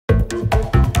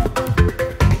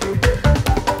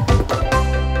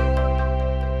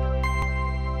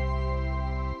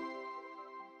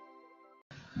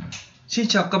Xin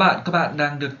chào các bạn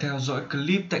đang được theo dõi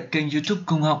clip tại kênh YouTube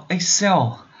Công học Excel.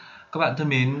 Các bạn thân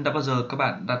mến, đã bao giờ các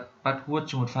bạn đặt password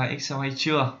cho một file Excel hay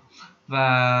chưa? Và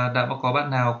đã có bạn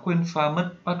nào quên pha mất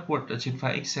password ở trên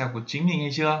file Excel của chính mình hay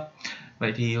chưa?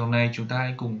 Vậy thì hôm nay chúng ta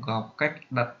hãy cùng học cách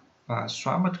đặt và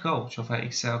xóa mật khẩu cho file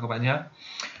Excel các bạn nhé.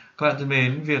 Các bạn thân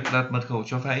mến, việc đặt mật khẩu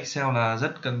cho file Excel là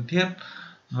rất cần thiết.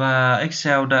 Và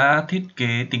Excel đã thiết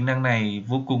kế tính năng này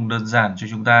vô cùng đơn giản cho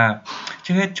chúng ta.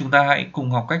 Trước hết chúng ta hãy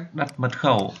cùng học cách đặt mật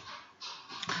khẩu.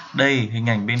 Đây, hình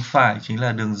ảnh bên phải chính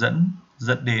là đường dẫn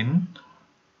đến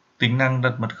tính năng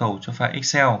đặt mật khẩu cho file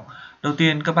Excel. Đầu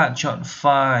tiên các bạn chọn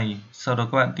File, sau đó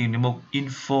các bạn tìm đến mục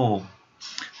Info.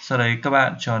 Sau đấy các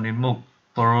bạn chọn đến mục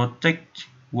Protect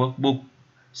Workbook.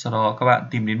 Sau đó các bạn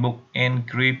tìm đến mục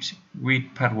Encrypt with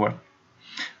Password.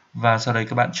 Và sau đấy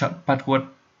các bạn chọn Password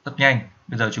rất nhanh.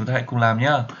 Bây giờ chúng ta hãy cùng làm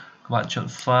nhé. Các bạn chọn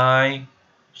File,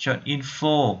 chọn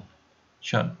Info,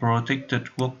 chọn Protected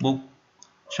Workbook,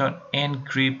 chọn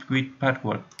Encrypt with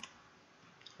Password.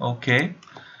 Ok.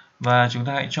 Và chúng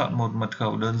ta hãy chọn một mật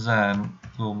khẩu đơn giản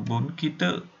gồm 4 ký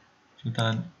tự. Chúng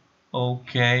ta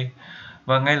OK.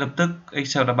 Và ngay lập tức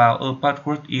Excel đã báo a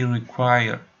password is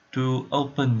required to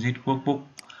open this workbook.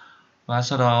 Và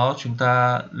sau đó chúng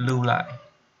ta lưu lại.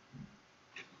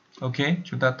 Ok,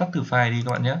 chúng ta tắt thử file đi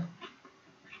các bạn nhé.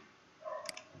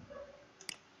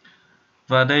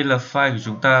 Và đây là file của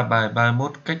chúng ta, bài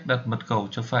 31 cách đặt mật khẩu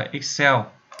cho file Excel.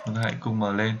 Chúng ta hãy cùng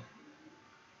mở lên.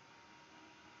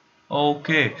 Ok,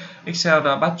 Excel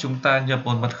đã bắt chúng ta nhập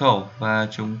một mật khẩu và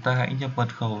chúng ta hãy nhập mật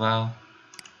khẩu vào.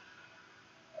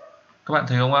 Các bạn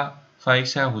thấy không ạ? File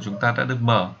Excel của chúng ta đã được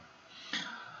mở.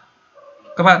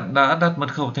 Các bạn đã đặt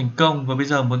mật khẩu thành công và bây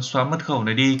giờ muốn xóa mật khẩu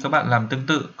này đi, các bạn làm tương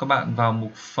tự. Các bạn vào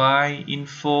mục File,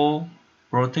 Info,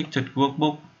 Protected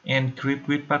Workbook, Encrypt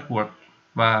with Password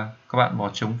và các bạn bỏ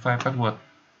trống file password.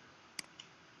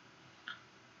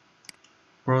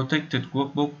 Protected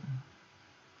Workbook,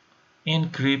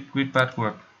 Encrypt with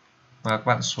Password và các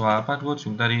bạn xóa password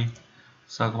chúng ta đi.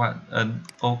 Sau các bạn ấn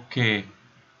OK.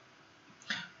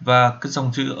 Và cái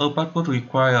dòng chữ a password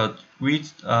required with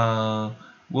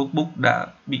workbook đã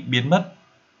bị biến mất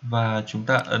và chúng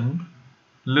ta ấn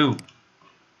lưu.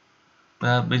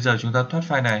 Và bây giờ chúng ta thoát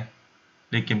file này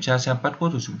để kiểm tra xem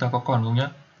password của chúng ta có còn không nhé.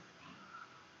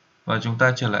 Và chúng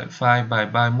ta trở lại file bài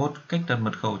 31 cách đặt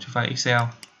mật khẩu cho file Excel.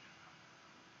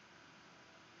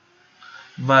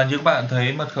 Và những bạn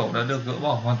thấy mật khẩu đã được gỡ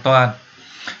bỏ hoàn toàn.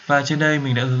 Và trên đây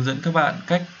mình đã hướng dẫn các bạn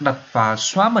cách đặt và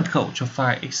xóa mật khẩu cho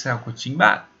file Excel của chính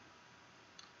bạn.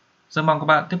 Rất mong các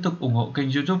bạn tiếp tục ủng hộ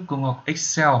kênh YouTube Công học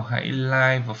Excel. Hãy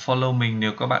like và follow mình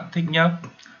nếu các bạn thích nhé.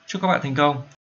 Chúc các bạn thành công.